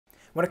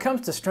When it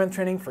comes to strength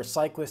training for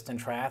cyclists and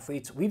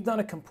triathletes, we've done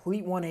a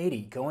complete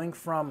 180, going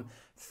from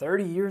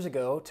 30 years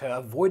ago to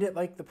avoid it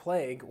like the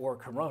plague, or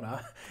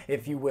corona,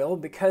 if you will,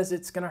 because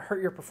it's going to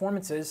hurt your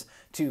performances,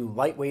 to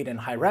lightweight and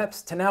high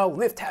reps, to now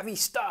lift heavy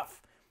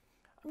stuff.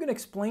 I'm going to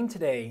explain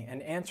today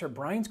and answer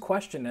Brian's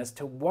question as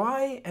to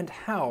why and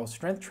how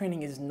strength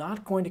training is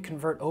not going to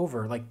convert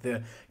over like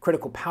the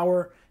critical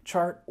power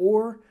chart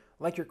or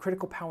like your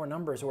critical power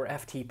numbers or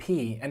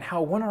FTP, and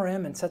how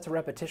 1RM and sets of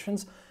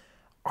repetitions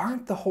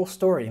aren't the whole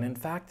story, and in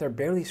fact they're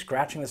barely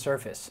scratching the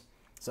surface.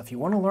 So if you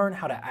want to learn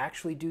how to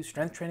actually do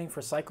strength training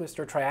for cyclists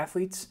or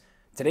triathletes,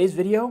 today's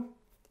video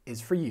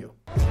is for you.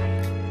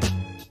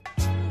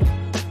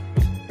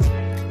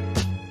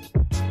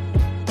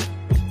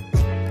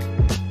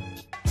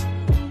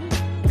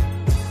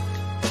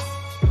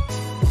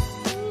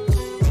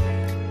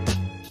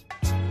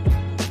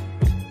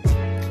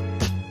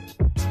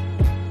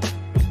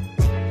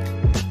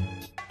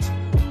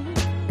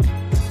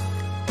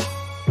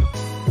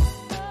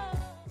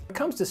 When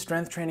it comes to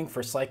strength training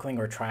for cycling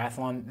or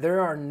triathlon, there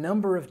are a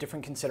number of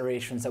different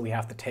considerations that we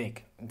have to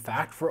take. In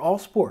fact, for all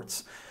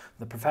sports,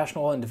 the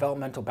professional and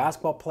developmental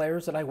basketball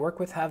players that I work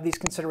with have these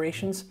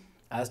considerations,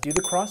 as do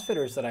the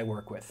CrossFitters that I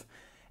work with.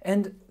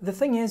 And the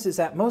thing is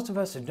that most of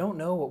us don't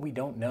know what we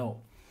don't know.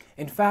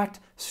 In fact,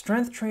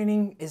 strength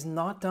training is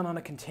not done on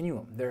a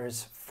continuum.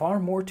 There's far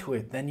more to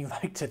it than you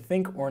like to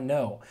think or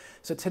know.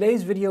 So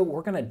today's video,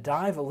 we're going to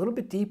dive a little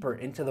bit deeper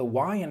into the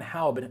why and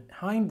how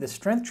behind the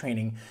strength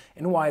training,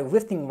 and why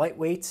lifting light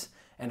weights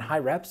and high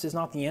reps is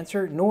not the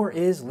answer, nor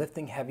is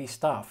lifting heavy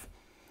stuff.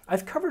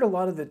 I've covered a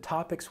lot of the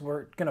topics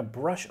we're going to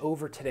brush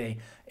over today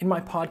in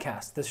my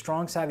podcast, the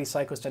Strong Savvy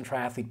Cyclist and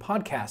Triathlete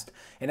podcast,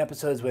 in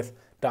episodes with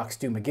Doc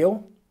Stu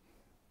McGill,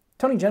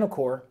 Tony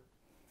Gentilcore,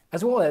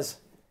 as well as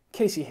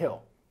Casey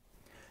Hill.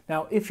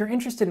 Now, if you're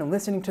interested in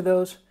listening to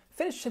those,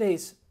 finish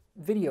today's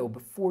video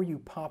before you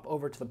pop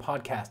over to the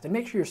podcast, and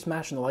make sure you're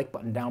smashing the like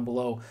button down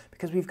below,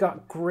 because we've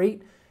got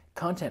great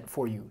content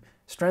for you.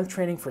 Strength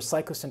training for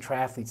cyclists and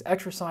triathletes,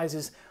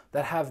 exercises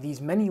that have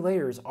these many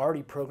layers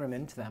already programmed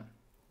into them.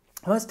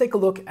 Now, let's take a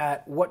look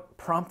at what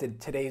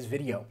prompted today's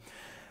video.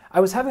 I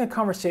was having a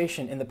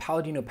conversation in the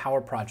Palladino Power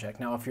Project.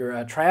 Now, if you're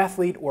a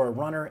triathlete or a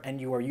runner and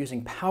you are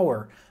using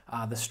Power,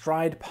 the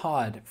Stride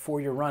Pod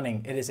for your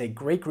running, it is a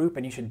great group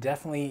and you should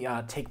definitely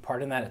take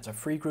part in that. It's a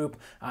free group.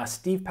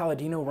 Steve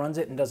Palladino runs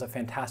it and does a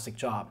fantastic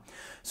job.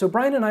 So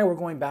Brian and I were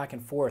going back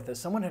and forth as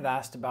someone had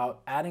asked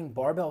about adding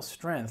barbell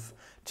strength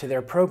to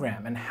their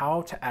program and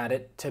how to add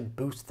it to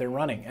boost their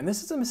running. And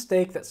this is a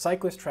mistake that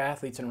cyclists,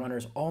 triathletes, and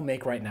runners all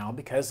make right now,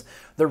 because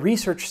the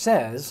research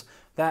says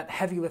that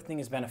heavy lifting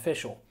is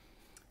beneficial.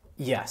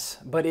 Yes,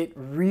 but it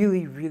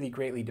really, really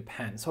greatly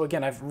depends. So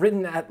again, I've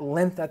written at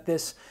length at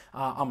this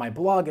on my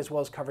blog, as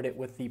well as covered it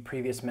with the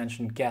previous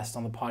mentioned guest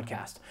on the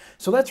podcast.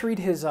 So let's read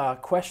his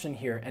question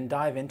here and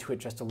dive into it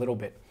just a little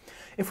bit.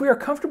 If we are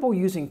comfortable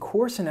using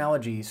coarse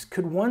analogies,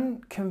 could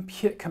one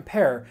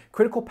compare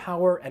critical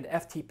power and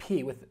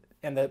FTP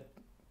and the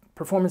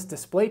performance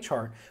display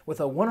chart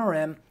with a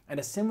 1RM and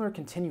a similar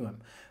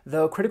continuum?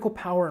 Though critical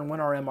power and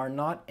 1RM are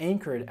not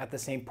anchored at the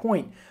same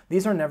point,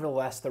 these are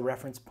nevertheless the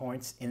reference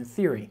points in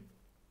theory.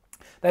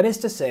 That is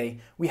to say,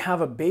 we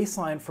have a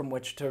baseline from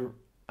which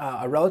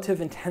a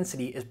relative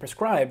intensity is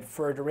prescribed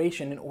for a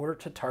duration in order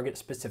to target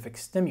specific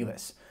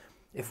stimulus.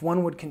 If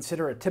one would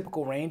consider a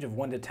typical range of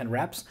 1 to 10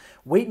 reps,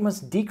 weight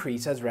must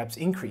decrease as reps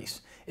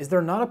increase. Is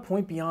there not a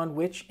point beyond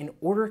which, in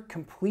order to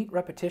complete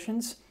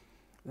repetitions,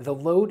 the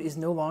load is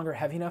no longer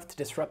heavy enough to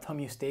disrupt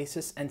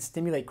homeostasis and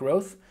stimulate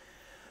growth?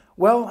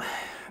 Well,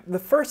 the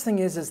first thing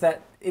is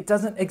that it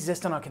doesn't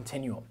exist on a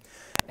continuum,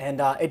 and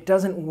it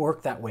doesn't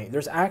work that way.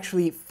 There's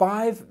actually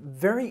 5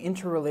 very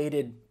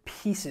interrelated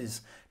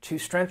pieces to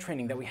strength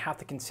training that we have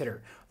to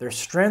consider. There's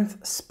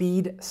strength,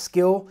 speed,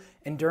 skill,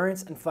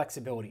 endurance, and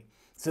flexibility.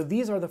 So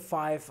these are the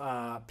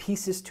 5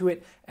 pieces to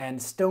it,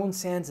 and Stone,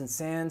 Sands, and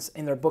Sands,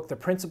 in their book, The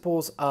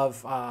Principles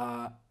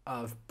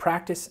and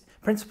Practice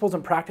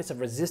of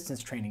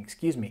Resistance Training,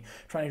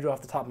 trying to do it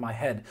off the top of my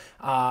head.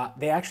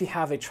 They actually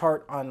have a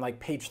chart on like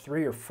page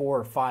 3 or 4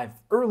 or 5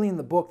 early in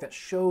the book that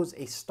shows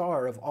a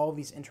star of all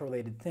these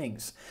interrelated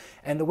things.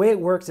 And the way it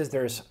works is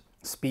there's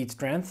speed,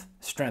 strength,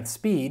 strength,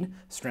 speed,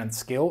 strength,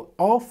 skill.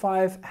 All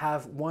 5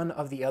 have one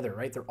of the other,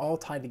 right? They're all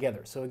tied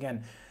together. So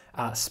again,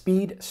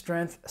 speed,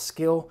 strength,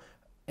 skill,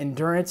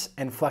 endurance,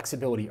 and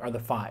flexibility are the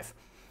 5.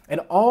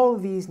 And all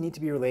of these need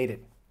to be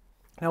related.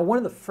 Now, one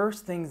of the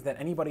first things that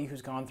anybody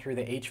who's gone through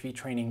the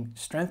HVTraining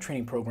strength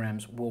training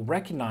programs will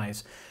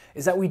recognize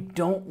is that we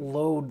don't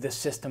load the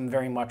system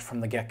very much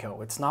from the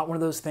get-go. It's not one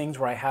of those things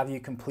where I have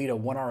you complete a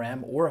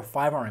 1RM or a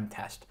 5RM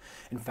test.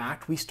 In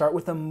fact, we start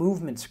with a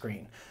movement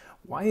screen.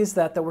 Why is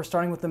that we're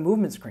starting with the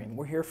movement screen?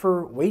 We're here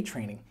for weight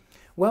training.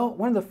 Well,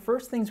 one of the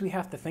first things we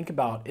have to think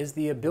about is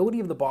the ability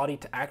of the body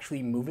to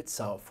actually move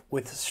itself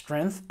with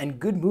strength and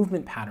good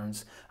movement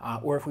patterns,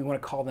 or if we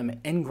want to call them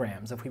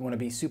engrams, if we want to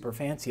be super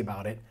fancy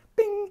about it.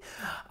 Bing!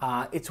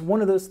 It's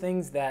one of those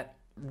things that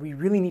we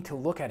really need to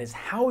look at is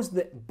how is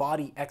the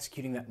body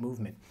executing that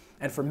movement?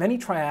 And for many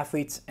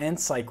triathletes and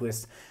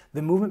cyclists,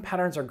 the movement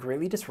patterns are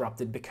greatly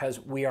disrupted because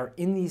we are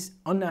in these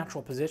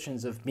unnatural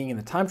positions of being in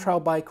the time trial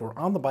bike or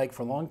on the bike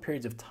for long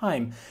periods of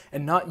time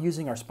and not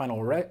using our spinal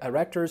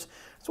erectors,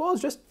 as well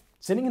as just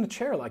sitting in a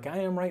chair like I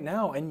am right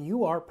now, and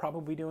you are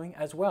probably doing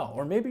as well.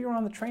 Or maybe you're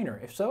on the trainer.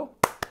 If so,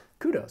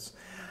 kudos.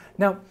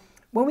 Now,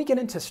 when we get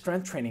into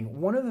strength training,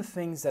 one of the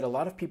things that a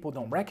lot of people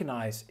don't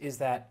recognize is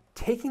that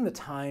taking the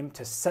time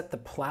to set the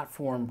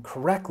platform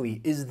correctly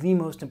is the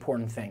most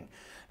important thing.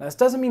 Now, this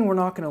doesn't mean we're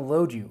not going to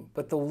load you,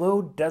 but the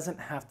load doesn't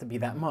have to be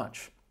that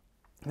much.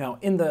 Now,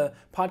 in the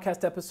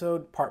podcast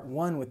episode, part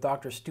 1 with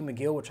Dr. Stu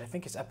McGill, which I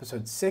think is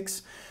episode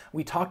 6,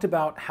 we talked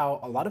about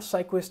how a lot of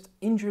cyclists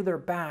injure their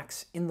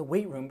backs in the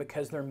weight room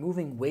because they're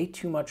moving way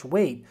too much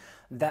weight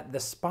that the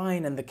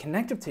spine and the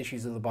connective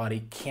tissues of the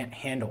body can't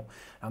handle.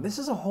 Now, this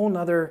is a whole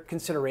nother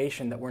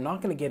consideration that we're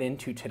not going to get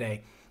into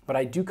today, but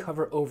I do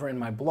cover over in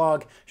my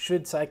blog, when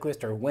should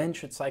cyclists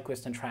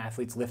and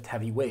triathletes lift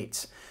heavy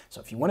weights?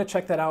 So if you want to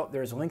check that out,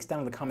 there's links down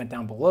in the comment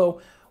down below.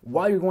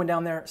 While you're going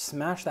down there,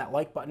 smash that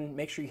like button,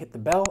 make sure you hit the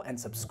bell and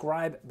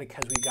subscribe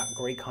because we've got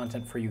great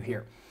content for you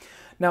here.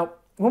 Now,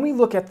 when we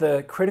look at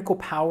the critical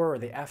power or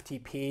the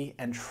FTP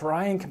and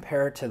try and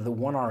compare it to the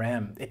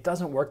 1RM, it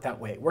doesn't work that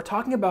way. We're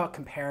talking about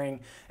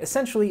comparing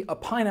essentially a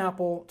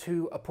pineapple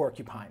to a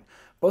porcupine.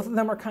 Both of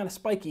them are kind of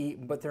spiky,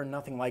 but they're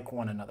nothing like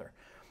one another.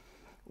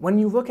 When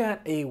you look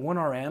at a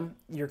 1RM,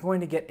 you're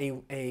going to get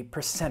a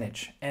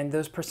percentage, and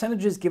those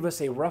percentages give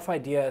us a rough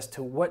idea as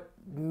to what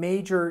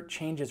major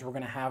changes we're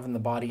going to have in the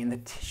body and the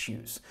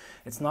tissues.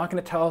 It's not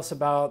going to tell us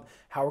about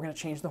how we're going to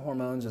change the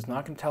hormones, it's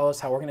not going to tell us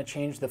how we're going to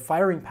change the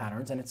firing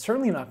patterns, and it's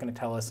certainly not going to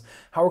tell us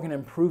how we're going to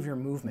improve your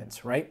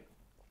movements, right?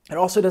 It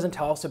also doesn't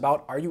tell us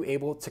about are you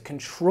able to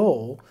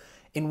control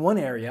in one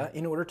area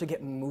in order to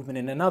get movement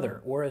in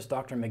another, or as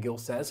Dr. McGill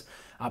says,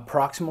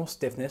 proximal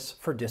stiffness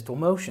for distal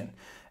motion.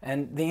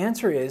 And the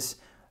answer is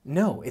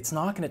no, it's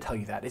not going to tell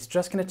you that. It's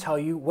just going to tell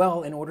you,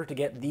 well, in order to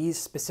get these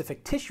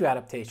specific tissue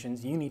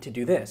adaptations, you need to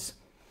do this.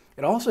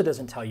 It also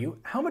doesn't tell you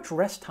how much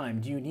rest time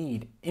do you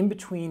need in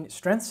between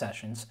strength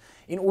sessions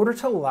in order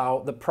to allow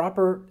the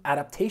proper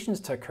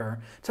adaptations to occur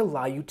to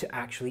allow you to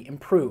actually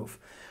improve.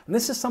 And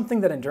this is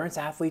something that endurance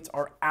athletes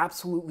are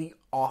absolutely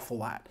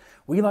awful at.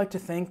 We like to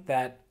think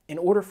that in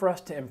order for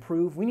us to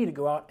improve, we need to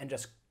go out and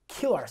just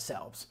kill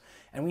ourselves.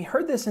 And we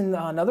heard this in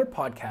another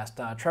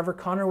podcast. Trevor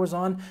Connor was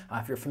on.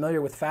 If you're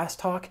familiar with Fast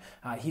Talk,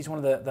 he's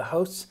one of the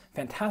hosts.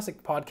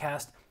 Fantastic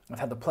podcast. I've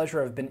had the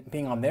pleasure of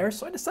being on there,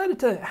 so I decided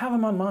to have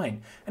him on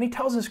mine. And he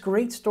tells this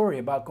great story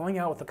about going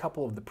out with a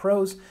couple of the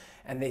pros,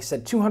 and they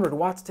said 200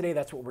 watts today,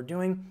 that's what we're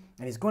doing.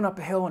 And he's going up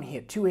a hill and he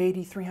hit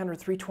 280, 300,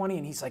 320,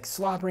 and he's like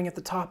slobbering at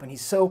the top, and he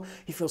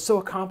feels so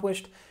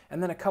accomplished.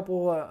 And then a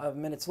couple of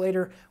minutes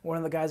later, one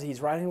of the guys that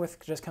he's riding with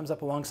just comes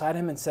up alongside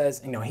him and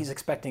says, he's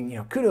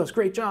expecting, kudos,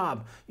 great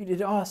job, you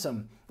did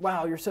awesome,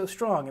 wow, you're so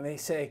strong. And they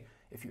say,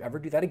 if you ever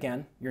do that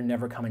again, you're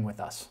never coming with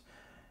us.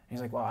 And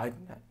he's like, well,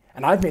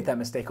 I've made that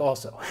mistake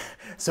also.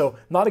 So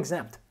not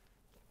exempt.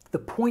 The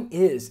point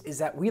is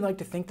that we like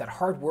to think that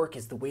hard work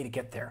is the way to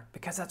get there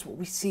because that's what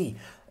we see.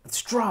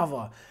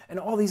 Strava and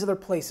all these other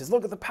places.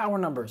 Look at the power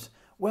numbers.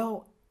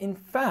 Well, in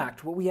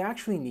fact, what we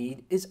actually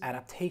need is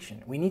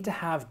adaptation. We need to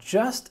have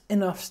just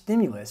enough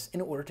stimulus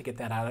in order to get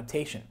that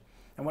adaptation.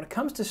 And when it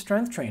comes to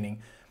strength training,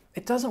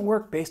 it doesn't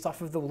work based off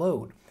of the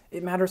load.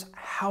 It matters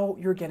how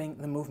you're getting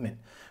the movement.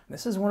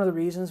 This is one of the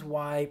reasons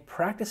why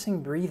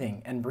practicing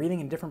breathing and breathing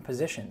in different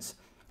positions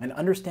and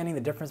understanding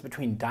the difference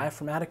between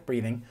diaphragmatic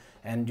breathing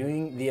and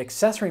doing the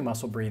accessory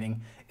muscle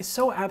breathing is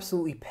so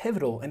absolutely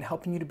pivotal in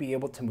helping you to be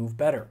able to move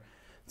better.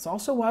 It's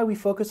also why we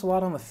focus a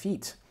lot on the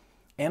feet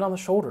and on the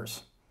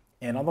shoulders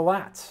and on the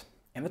lats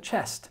and the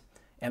chest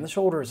and the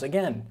shoulders.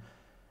 Again,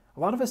 a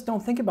lot of us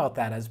don't think about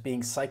that as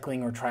being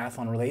cycling or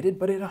triathlon related,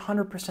 but it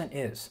 100%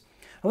 is.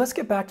 Now let's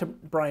get back to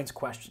Brian's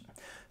question.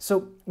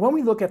 So when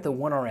we look at the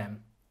 1RM,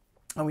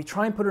 and we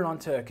try and put it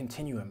onto a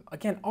continuum,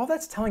 again, all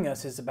that's telling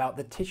us is about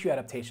the tissue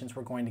adaptations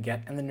we're going to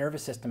get and the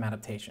nervous system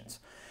adaptations.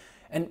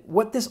 And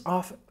what this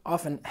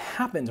often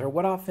happens, or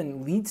what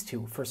often leads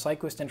to for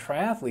cyclists and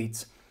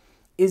triathletes,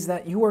 is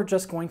that you are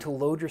just going to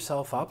load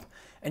yourself up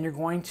and you're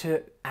going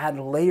to add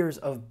layers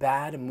of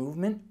bad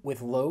movement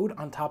with load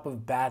on top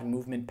of bad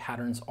movement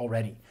patterns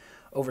already.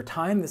 Over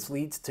time, this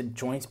leads to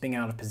joints being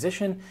out of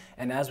position,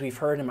 and as we've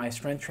heard in my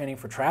Strength Training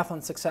for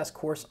Triathlon Success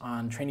course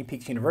on Training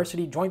Peaks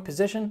University, joint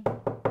position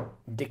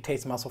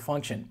dictates muscle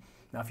function.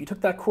 Now, if you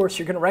took that course,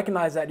 you're going to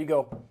recognize that. You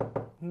go,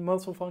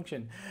 muscle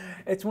function.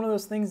 It's one of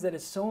those things that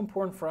is so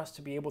important for us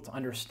to be able to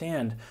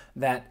understand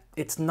that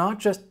it's not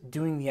just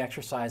doing the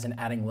exercise and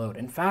adding load.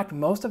 In fact,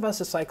 most of us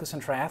as cyclists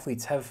and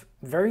triathletes have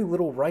very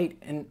little right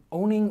in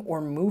owning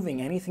or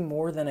moving anything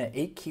more than an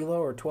 8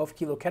 kilo or 12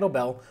 kilo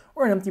kettlebell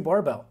or an empty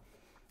barbell.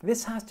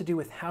 This has to do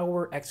with how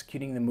we're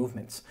executing the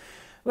movements.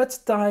 Let's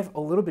dive a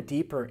little bit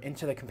deeper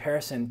into the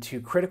comparison to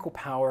critical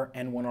power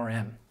and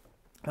 1RM.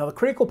 Now, the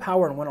critical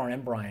power and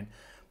 1RM, Brian,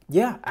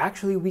 Yeah,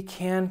 actually we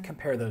can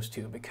compare those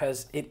two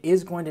because it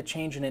is going to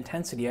change in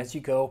intensity as you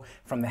go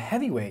from the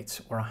heavy weights,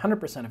 or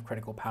 100% of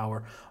critical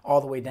power, all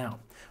the way down.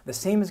 The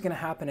same is going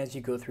to happen as you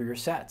go through your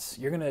sets.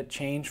 You're going to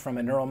change from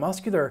a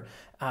neuromuscular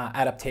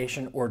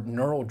adaptation or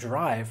neural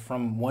drive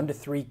from 1 to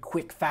 3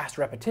 quick, fast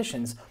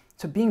repetitions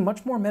to being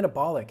much more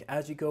metabolic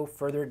as you go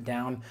further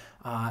down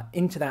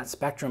into that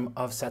spectrum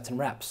of sets and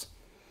reps.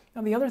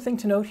 Now, the other thing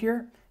to note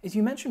here is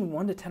you mentioned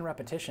 1 to 10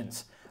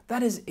 repetitions.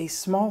 That is a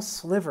small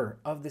sliver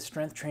of the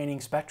strength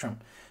training spectrum.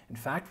 In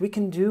fact, we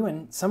can do,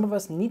 and some of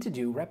us need to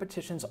do,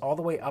 repetitions all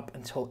the way up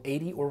until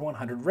 80 or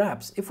 100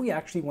 reps if we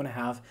actually want to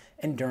have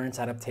endurance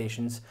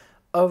adaptations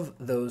of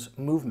those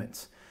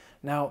movements.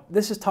 Now,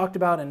 this is talked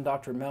about in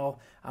Dr. Mel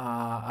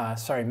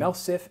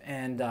Siff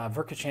and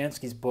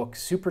Verkhoshansky's book,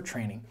 Super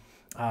Training.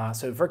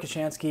 So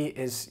Verkhoshansky,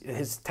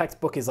 his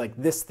textbook is like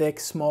this thick,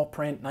 small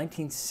print,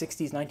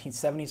 1960s,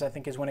 1970s, I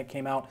think is when it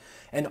came out.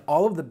 And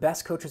all of the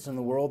best coaches in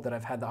the world that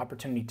I've had the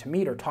opportunity to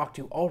meet or talk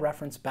to all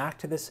reference back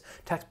to this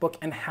textbook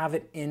and have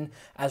it in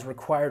as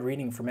required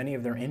reading for many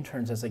of their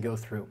interns as they go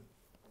through.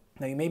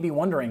 Now you may be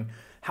wondering,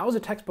 how is a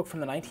textbook from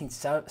the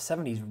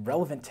 1970s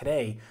relevant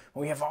today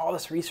when we have all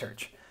this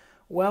research?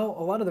 Well,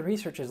 a lot of the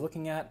research is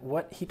looking at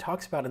what he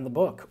talks about in the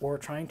book or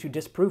trying to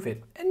disprove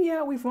it. And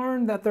yeah, we've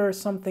learned that there are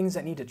some things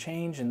that need to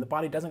change and the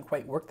body doesn't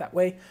quite work that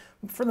way.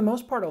 But for the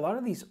most part, a lot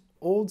of these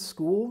old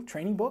school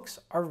training books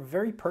are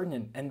very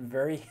pertinent and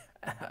very,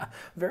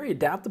 very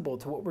adaptable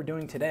to what we're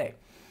doing today.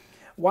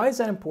 Why is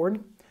that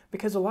important?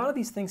 Because a lot of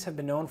these things have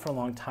been known for a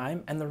long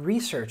time and the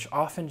research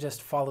often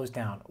just follows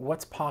down.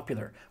 What's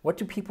popular? What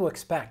do people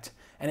expect?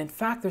 And in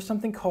fact, there's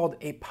something called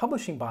a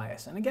publishing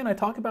bias. And again, I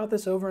talk about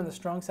this over in the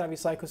Strong, Savvy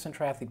Cyclist and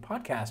Triathlete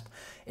podcast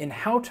in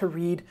how to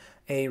read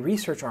a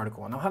research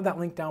article. And I'll have that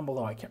link down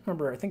below. I can't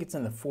remember, I think it's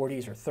in the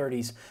 40s or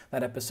 30s,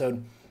 that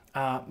episode.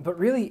 But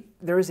really,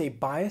 there is a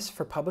bias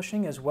for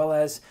publishing, as well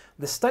as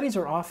the studies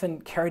are often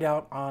carried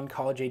out on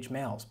college-age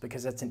males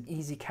because that's an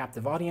easy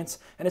captive audience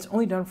and it's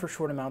only done for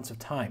short amounts of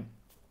time.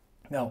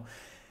 Now,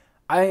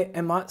 I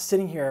am not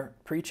sitting here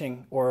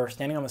preaching or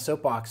standing on the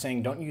soapbox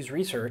saying don't use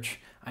research.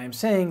 I am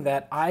saying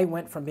that I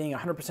went from being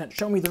 100%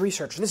 show me the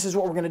research, this is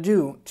what we're going to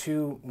do,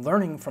 to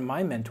learning from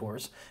my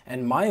mentors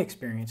and my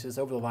experiences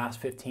over the last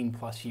 15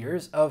 plus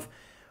years of,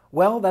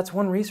 well, that's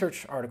one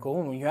research article,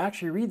 and when you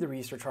actually read the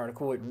research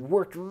article, it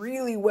worked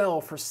really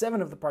well for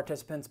 7 of the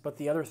participants, but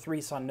the other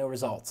 3 saw no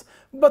results.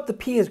 But the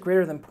P is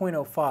greater than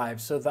 0.05,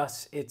 so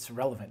thus it's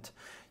relevant.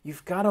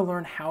 You've got to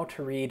learn how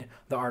to read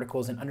the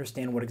articles and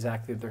understand what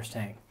exactly they're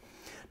saying.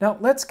 Now,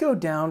 let's go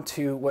down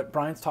to what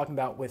Brian's talking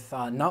about with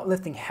not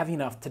lifting heavy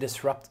enough to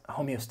disrupt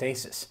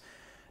homeostasis.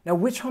 Now,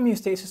 which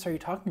homeostasis are you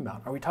talking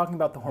about? Are we talking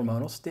about the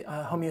hormonal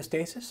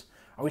homeostasis?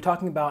 Are we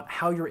talking about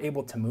how you're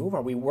able to move?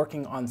 Are we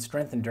working on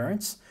strength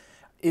endurance?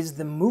 Is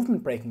the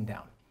movement breaking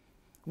down?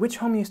 Which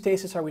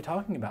homeostasis are we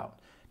talking about?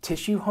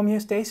 Tissue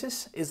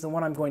homeostasis is the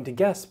one I'm going to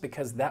guess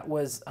because that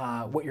was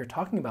what you're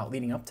talking about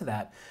leading up to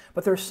that.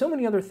 But there are so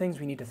many other things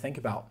we need to think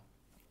about.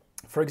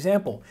 For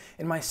example,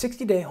 in my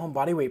 60-day home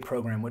bodyweight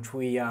program, which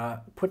we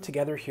put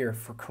together here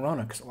for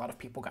Corona, because a lot of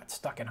people got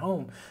stuck at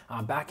home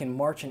back in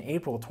March and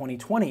April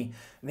 2020,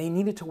 they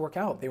needed to work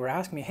out. They were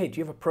asking me, hey, do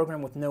you have a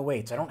program with no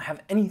weights? I don't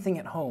have anything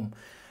at home.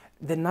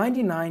 The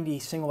 90-90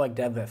 single leg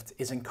deadlift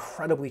is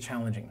incredibly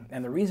challenging.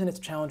 And the reason it's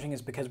challenging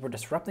is because we're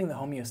disrupting the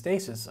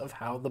homeostasis of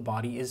how the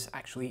body is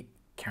actually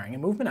carrying a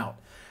movement out.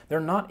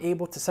 They're not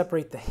able to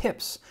separate the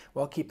hips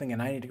while keeping a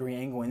 90-degree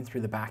angle in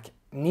through the back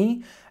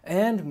knee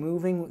and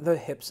moving the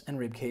hips and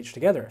rib cage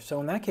together. So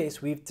in that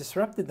case, we've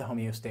disrupted the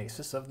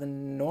homeostasis of the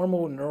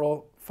normal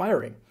neural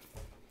firing.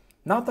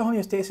 Not the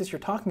homeostasis you're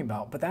talking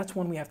about, but that's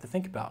one we have to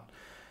think about.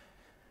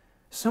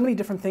 So many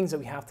different things that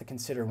we have to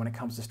consider when it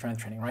comes to strength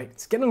training, right?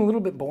 It's getting a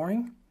little bit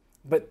boring,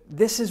 but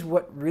this is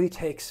what really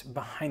takes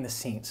behind the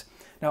scenes.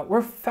 Now,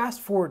 we're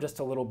fast forward just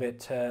a little bit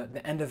to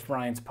the end of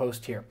Brian's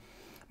post here.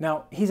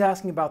 Now, he's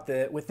asking about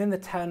within the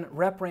 10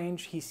 rep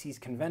range, he sees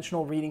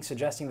conventional readings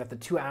suggesting that the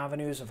 2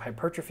 avenues of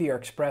hypertrophy are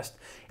expressed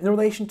in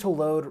relation to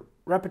load,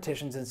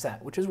 repetitions, and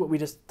set, which is what we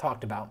just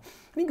talked about.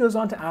 And he goes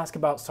on to ask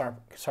about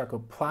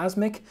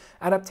sarcoplasmic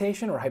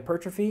adaptation or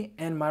hypertrophy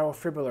and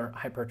myofibrillar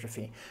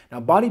hypertrophy.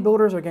 Now,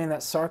 bodybuilders are getting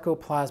that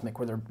sarcoplasmic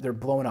where they're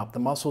blowing up. The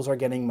muscles are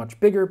getting much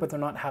bigger, but they're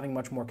not having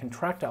much more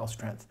contractile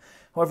strength.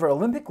 However,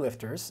 Olympic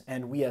lifters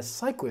and we as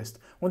cyclists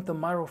want the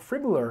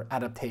myofibrillar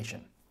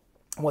adaptation.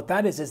 What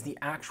that is the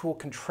actual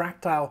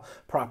contractile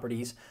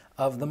properties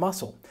of the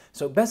muscle.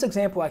 So best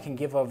example I can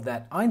give of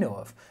that I know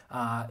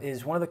of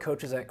is one of the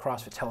coaches at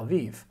CrossFit Tel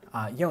Aviv,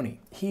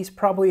 Yoni. He's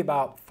probably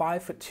about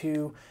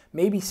 5'2",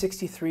 maybe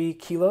 63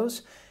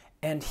 kilos,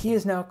 and he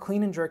is now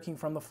clean and jerking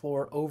from the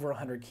floor over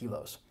 100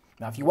 kilos.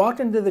 Now, if you walked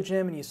into the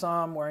gym and you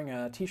saw him wearing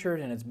a t-shirt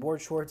and his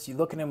board shorts, you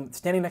look at him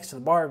standing next to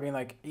the bar being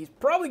like, he's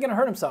probably going to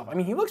hurt himself. I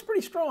mean, he looks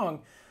pretty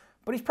strong,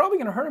 but he's probably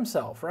going to hurt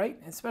himself, right?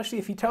 Especially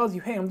if he tells you,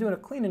 hey, I'm doing a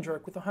clean and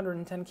jerk with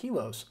 110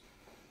 kilos.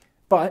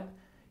 But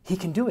he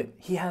can do it.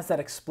 He has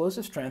that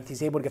explosive strength.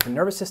 He's able to get the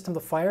nervous system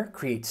to fire,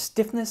 create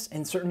stiffness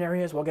in certain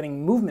areas while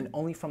getting movement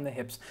only from the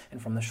hips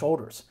and from the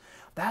shoulders.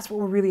 That's what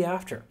we're really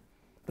after.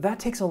 But that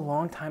takes a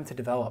long time to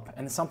develop,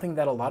 and it's something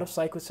that a lot of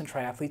cyclists and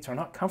triathletes are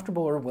not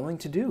comfortable or willing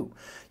to do.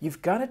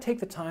 You've got to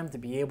take the time to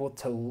be able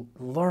to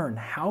learn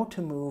how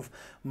to move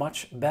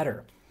much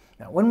better.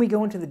 Now, when we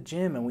go into the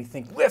gym and we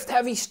think, lift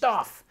heavy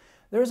stuff,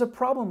 there's a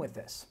problem with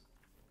this.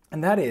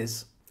 And that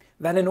is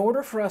that in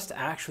order for us to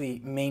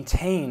actually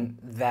maintain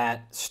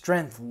that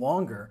strength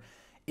longer,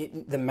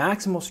 the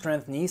maximal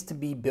strength needs to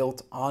be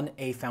built on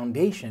a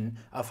foundation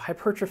of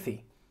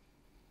hypertrophy.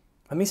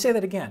 Let me say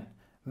that again.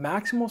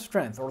 Maximal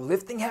strength, or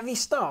lifting heavy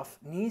stuff,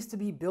 needs to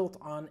be built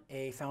on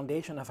a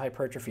foundation of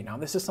hypertrophy. Now,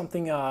 this is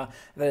something that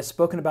is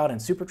spoken about in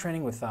super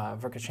training with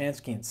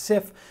Verkhoshansky and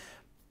Sif,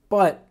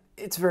 but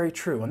it's very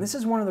true. And this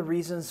is one of the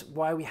reasons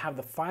why we have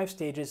the 5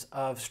 stages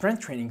of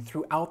strength training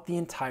throughout the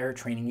entire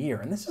training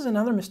year. And this is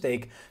another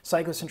mistake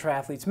cyclists and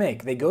triathletes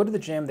make. They go to the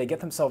gym, they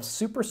get themselves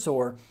super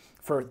sore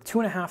for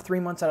 2.5, 3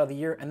 months out of the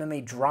year, and then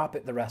they drop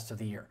it the rest of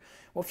the year.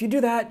 Well, if you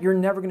do that, you're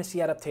never going to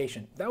see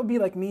adaptation. That would be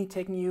like me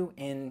taking you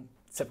in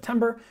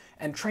September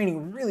and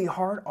training really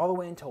hard all the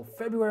way until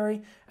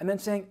February and then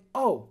saying,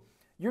 oh,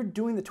 you're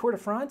doing the Tour de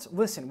France?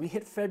 Listen, we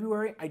hit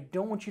February. I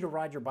don't want you to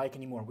ride your bike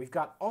anymore. We've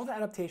got all the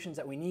adaptations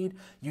that we need.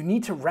 You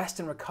need to rest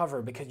and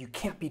recover because you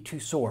can't be too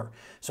sore.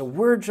 So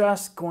we're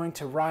just going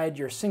to ride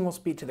your single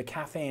speed to the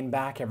cafe and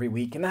back every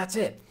week, and that's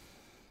it.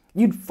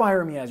 You'd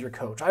fire me as your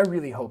coach. I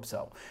really hope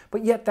so.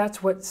 But yet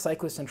that's what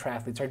cyclists and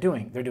triathletes are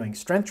doing. They're doing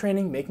strength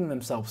training, making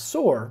themselves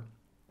sore,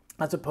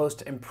 as opposed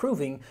to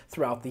improving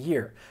throughout the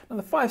year. Now,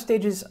 the 5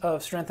 stages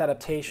of strength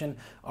adaptation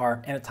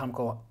are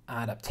anatomical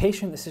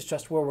adaptation. This is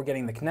just where we're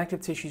getting the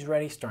connective tissues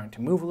ready, starting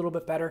to move a little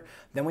bit better.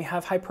 Then we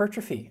have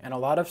hypertrophy, and a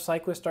lot of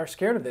cyclists are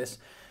scared of this.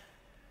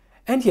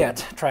 And yet,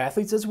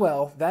 triathletes as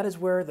well, that is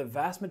where the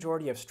vast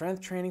majority of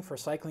strength training for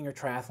cycling or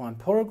triathlon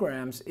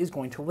programs is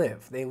going to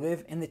live. They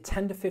live in the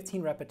 10 to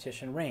 15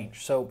 repetition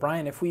range. So,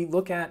 Brian, if we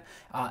look at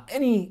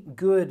any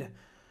good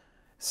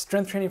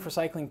strength training for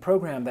cycling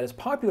program that is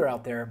popular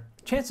out there,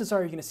 chances are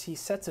you're going to see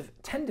sets of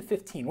 10 to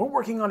 15. We're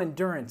working on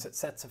endurance at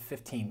sets of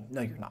 15.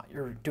 No, you're not.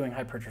 You're doing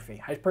hypertrophy.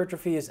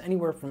 Hypertrophy is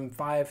anywhere from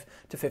 5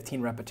 to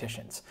 15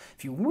 repetitions.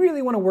 If you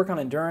really want to work on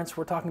endurance,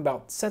 we're talking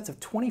about sets of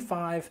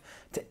 25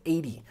 to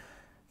 80.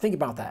 Think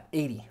about that,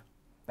 80.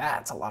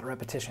 That's a lot of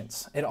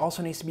repetitions. It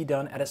also needs to be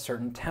done at a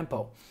certain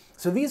tempo.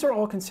 So these are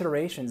all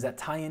considerations that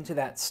tie into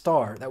that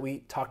star that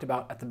we talked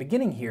about at the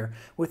beginning here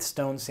with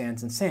stones,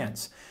 sands, and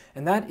sands.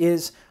 And that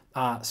is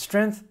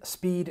strength,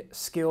 speed,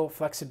 skill,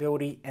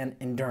 flexibility, and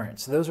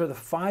endurance. Those are the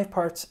 5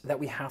 parts that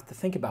we have to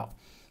think about.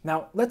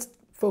 Now, let's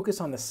focus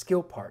on the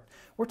skill part.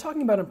 We're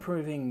talking about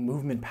improving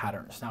movement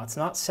patterns. Now, it's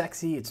not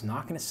sexy, it's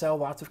not going to sell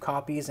lots of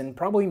copies, and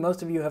probably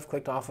most of you have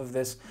clicked off of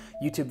this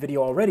YouTube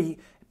video already,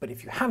 but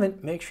if you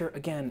haven't, make sure,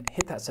 again,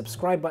 hit that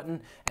subscribe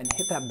button and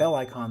hit that bell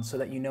icon so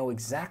that you know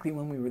exactly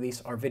when we release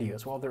our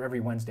videos. Well, they're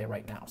every Wednesday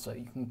right now, so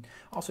you can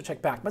also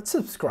check back, but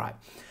subscribe.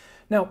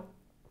 Now,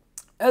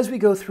 as we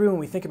go through and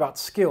we think about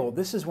skill,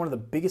 this is one of the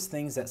biggest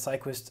things that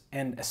cyclists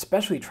and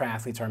especially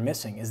triathletes are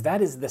missing, is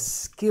that is the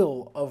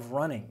skill of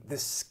running, the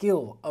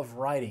skill of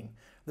riding,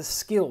 the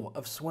skill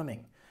of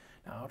swimming.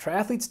 Now,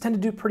 triathletes tend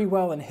to do pretty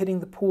well in hitting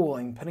the pool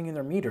and putting in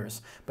their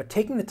meters, but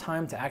taking the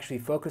time to actually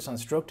focus on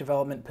stroke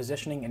development,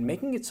 positioning, and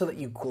making it so that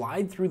you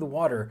glide through the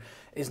water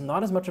is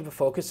not as much of a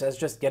focus as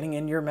just getting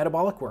in your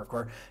metabolic work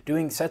or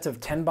doing sets of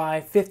 10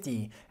 by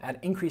 50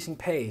 at increasing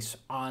pace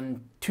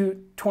on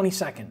 20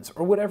 seconds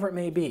or whatever it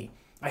may be.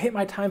 I hit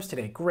my times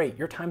today. Great.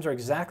 Your times are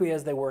exactly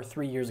as they were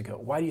 3 years ago.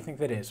 Why do you think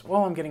that is?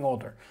 Well, I'm getting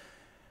older.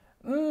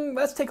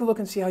 Let's take a look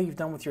and see how you've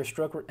done with your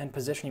stroke and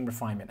positioning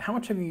refinement. How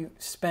much have you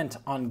spent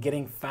on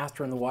getting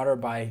faster in the water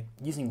by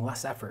using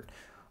less effort?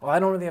 Well, I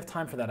don't really have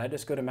time for that. I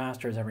just go to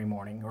Masters every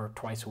morning or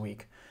twice a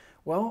week.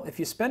 Well, if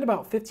you spend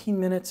about 15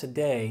 minutes a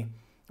day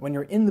when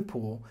you're in the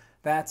pool,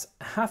 that's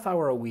a half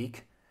hour a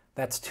week.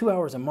 That's 2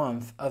 hours a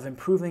month of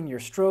improving your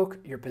stroke,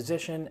 your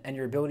position, and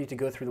your ability to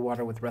go through the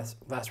water with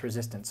less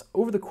resistance.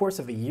 Over the course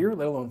of a year,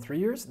 let alone 3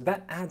 years,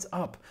 that adds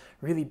up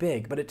really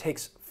big, but it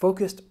takes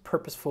focused,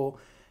 purposeful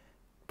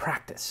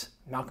practice.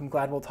 Malcolm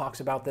Gladwell talks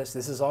about this.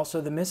 This is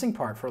also the missing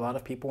part for a lot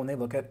of people when they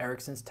look at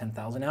Ericsson's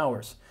 10,000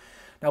 hours.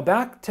 Now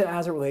back to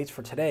as it relates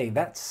for today,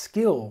 that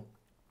skill,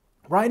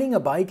 riding a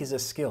bike is a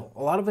skill.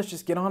 A lot of us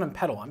just get on and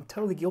pedal. I'm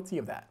totally guilty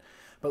of that.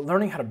 But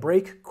learning how to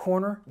brake,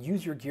 corner,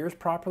 use your gears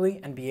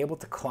properly, and be able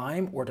to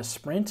climb or to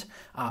sprint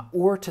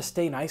or to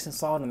stay nice and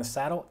solid in the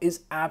saddle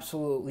is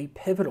absolutely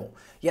pivotal.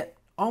 Yet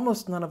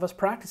almost none of us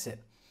practice it.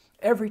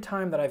 Every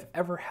time that I've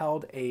ever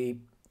held a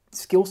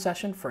skill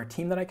session for a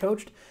team that I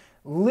coached,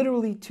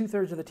 literally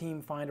 2/3 of the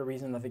team find a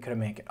reason that they couldn't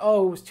make it.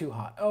 Oh, it was too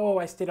hot. Oh,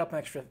 I stayed up an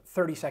extra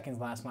 30 seconds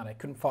last night. I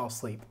couldn't fall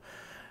asleep.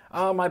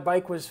 My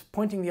bike was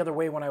pointing the other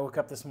way when I woke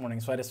up this morning,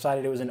 so I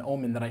decided it was an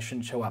omen that I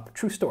shouldn't show up.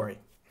 True story.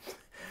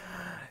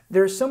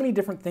 There's so many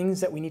different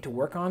things that we need to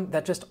work on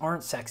that just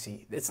aren't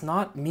sexy. It's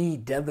not me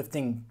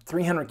deadlifting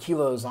 300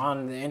 kilos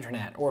on the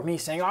internet or me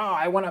saying, oh,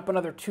 I went up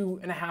another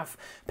 2.5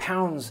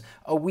 pounds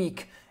a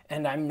week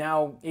and I'm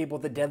now able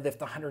to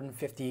deadlift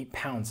 150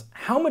 pounds.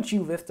 How much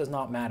you lift does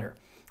not matter.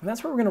 And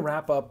that's where we're going to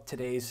wrap up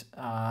today's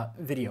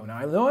video. Now,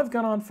 I know I've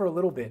gone on for a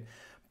little bit,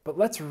 But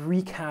let's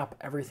recap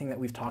everything that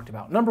we've talked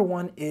about. Number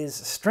one is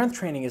strength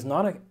training is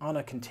not on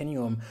a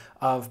continuum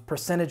of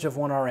percentage of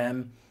 1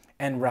 RM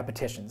and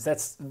repetitions.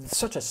 That's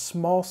such a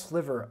small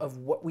sliver of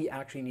what we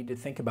actually need to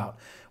think about.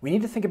 We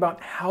need to think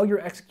about how you're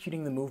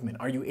executing the movement.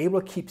 Are you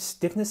able to keep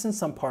stiffness in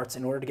some parts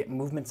in order to get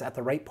movements at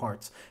the right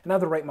parts and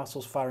have the right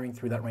muscles firing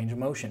through that range of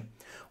motion?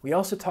 We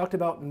also talked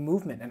about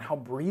movement and how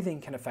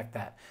breathing can affect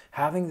that.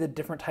 Having the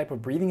different type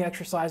of breathing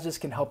exercises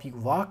can help you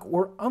lock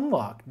or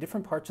unlock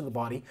different parts of the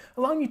body,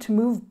 allowing you to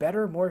move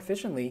better, more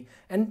efficiently,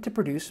 and to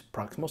produce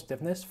proximal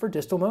stiffness for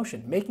distal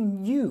motion,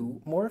 making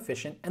you more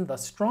efficient and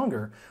thus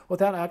stronger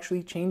without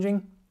actually changing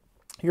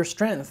your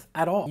strength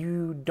at all.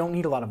 You don't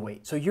need a lot of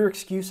weight. So your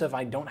excuse of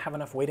I don't have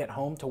enough weight at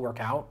home to work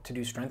out, to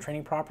do strength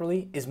training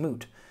properly is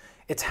moot.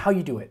 It's how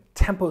you do it,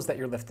 tempos that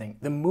you're lifting,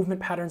 the movement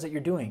patterns that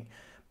you're doing.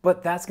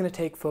 But that's gonna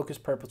take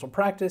focused, purposeful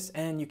practice,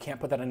 and you can't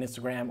put that on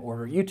Instagram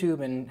or YouTube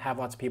and have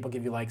lots of people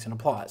give you likes and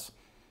applause.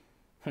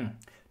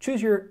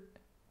 Choose your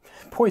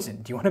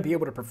poison. Do you want to be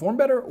able to perform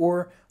better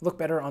or look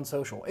better on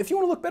social? If you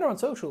want to look better on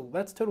social,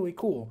 that's totally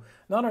cool.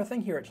 Not our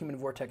thing here at Human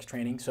Vortex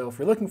Training. So if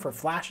you're looking for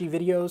flashy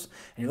videos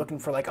and you're looking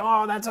for like,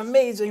 oh, that's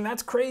amazing,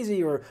 that's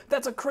crazy, or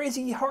that's a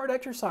crazy hard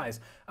exercise,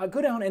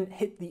 go down and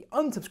hit the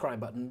unsubscribe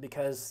button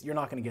because you're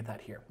not going to get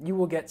that here. You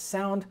will get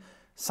sound,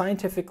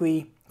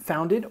 scientifically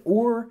founded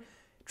or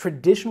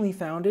traditionally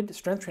founded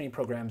strength training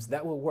programs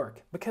that will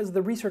work because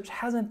the research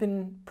hasn't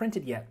been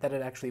printed yet that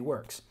it actually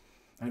works.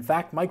 In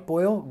fact, Mike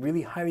Boyle,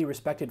 really highly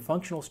respected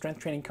functional strength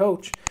training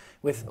coach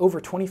with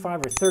over 25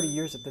 or 30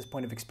 years at this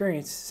point of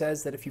experience,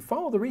 says that if you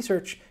follow the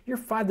research, you're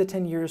 5 to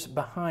 10 years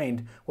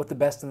behind what the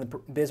best in the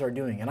biz are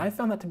doing. And I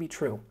found that to be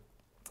true.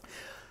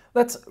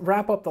 Let's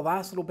wrap up the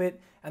last little bit,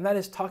 and that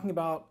is talking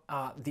about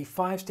the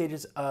 5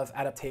 stages of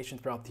adaptation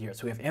throughout the year.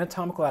 So we have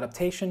anatomical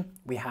adaptation,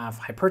 we have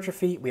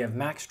hypertrophy, we have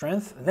max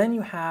strength, then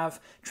you have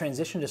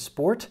transition to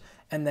sport,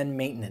 and then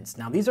maintenance.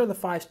 Now these are the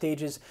 5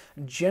 stages.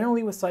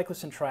 Generally with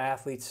cyclists and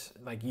triathletes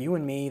like you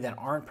and me that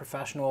aren't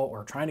professional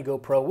or trying to go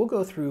pro, we'll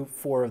go through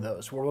 4 of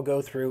those, where we'll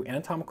go through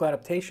anatomical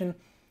adaptation,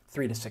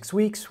 3 to 6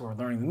 weeks, where we're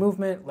learning the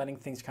movement, letting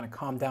things kind of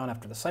calm down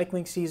after the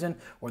cycling season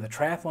or the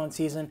triathlon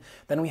season.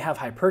 Then we have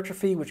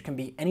hypertrophy, which can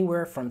be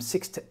anywhere from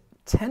 6 to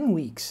 10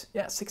 weeks.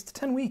 Yeah, 6 to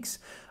 10 weeks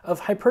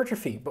of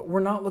hypertrophy, but we're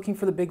not looking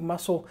for the big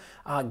muscle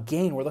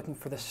gain. We're looking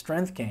for the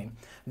strength gain.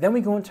 Then we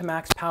go into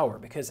max power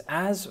because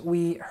as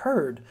we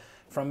heard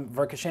from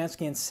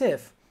Verkhoshansky and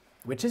Sif,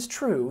 which is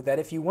true, that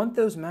if you want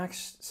those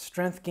max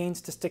strength gains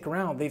to stick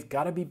around, they've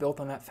got to be built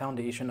on that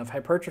foundation of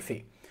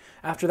hypertrophy.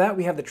 After that,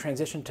 we have the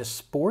transition to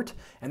sport,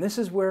 and this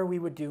is where we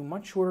would do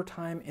much shorter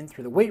time in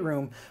through the weight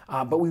room,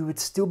 but we would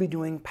still be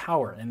doing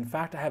power. And in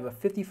fact, I have a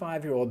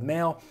 55-year-old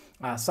male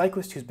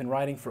cyclist who's been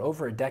riding for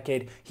over a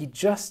decade. He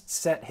just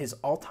set his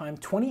all-time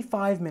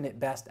 25-minute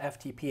best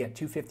FTP at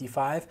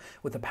 255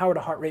 with a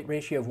power-to-heart rate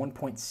ratio of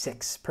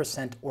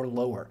 1.6% or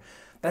lower.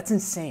 That's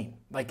insane.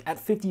 Like at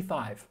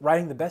 55,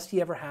 riding the best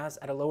he ever has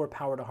at a lower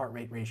power to heart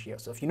rate ratio.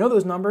 So if you know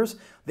those numbers,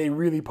 they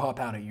really pop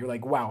out at you. You're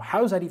like, wow,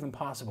 how is that even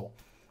possible?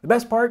 The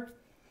best part,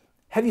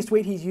 heaviest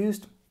weight he's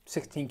used,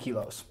 16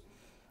 kilos.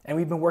 And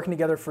we've been working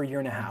together for a year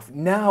and a half.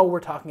 Now we're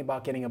talking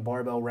about getting a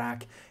barbell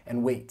rack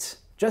and weights,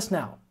 just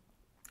now,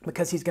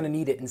 because he's gonna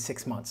need it in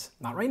 6 months.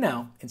 Not right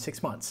now, in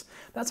 6 months.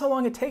 That's how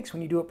long it takes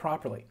when you do it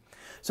properly.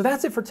 So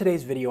that's it for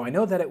today's video. I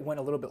know that it went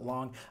a little bit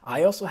long.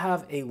 I also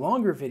have a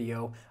longer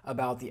video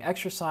about the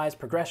exercise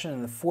progression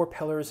and the 4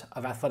 pillars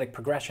of athletic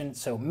progression.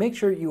 So make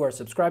sure you are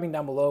subscribing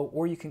down below,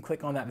 or you can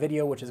click on that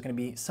video, which is going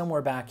to be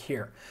somewhere back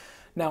here.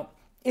 Now,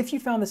 if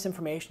you found this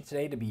information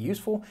today to be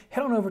useful,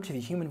 head on over to the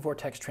Human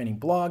Vortex Training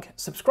blog,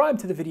 subscribe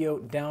to the video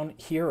down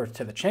here, or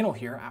to the channel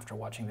here after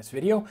watching this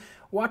video,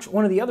 watch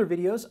one of the other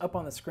videos up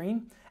on the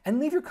screen, and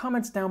leave your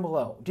comments down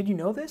below. Did you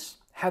know this?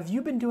 Have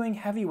you been doing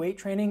heavy weight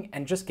training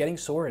and just getting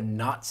sore and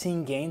not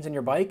seeing gains in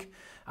your bike,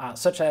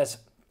 such as,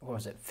 what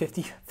was it,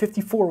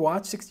 54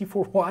 watts,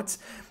 64 watts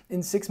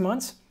in 6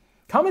 months?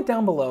 Comment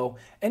down below,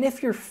 and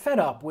if you're fed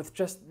up with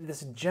just this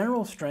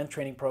general strength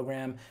training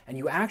program and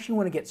you actually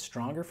want to get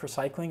stronger for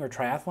cycling or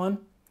triathlon,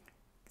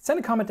 send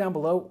a comment down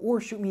below or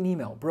shoot me an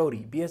email,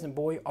 Brodie, B as in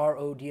boy,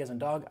 R-O-D as in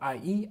dog,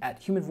 I-E,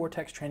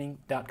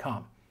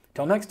 @humanvortextraining.com.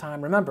 Till next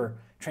time, remember,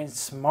 train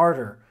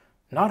smarter,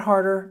 not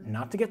harder,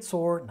 not to get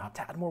sore, not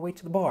to add more weight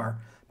to the bar,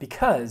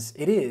 because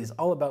it is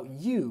all about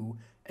you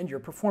and your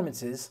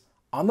performances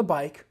on the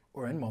bike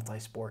or in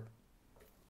multi-sport.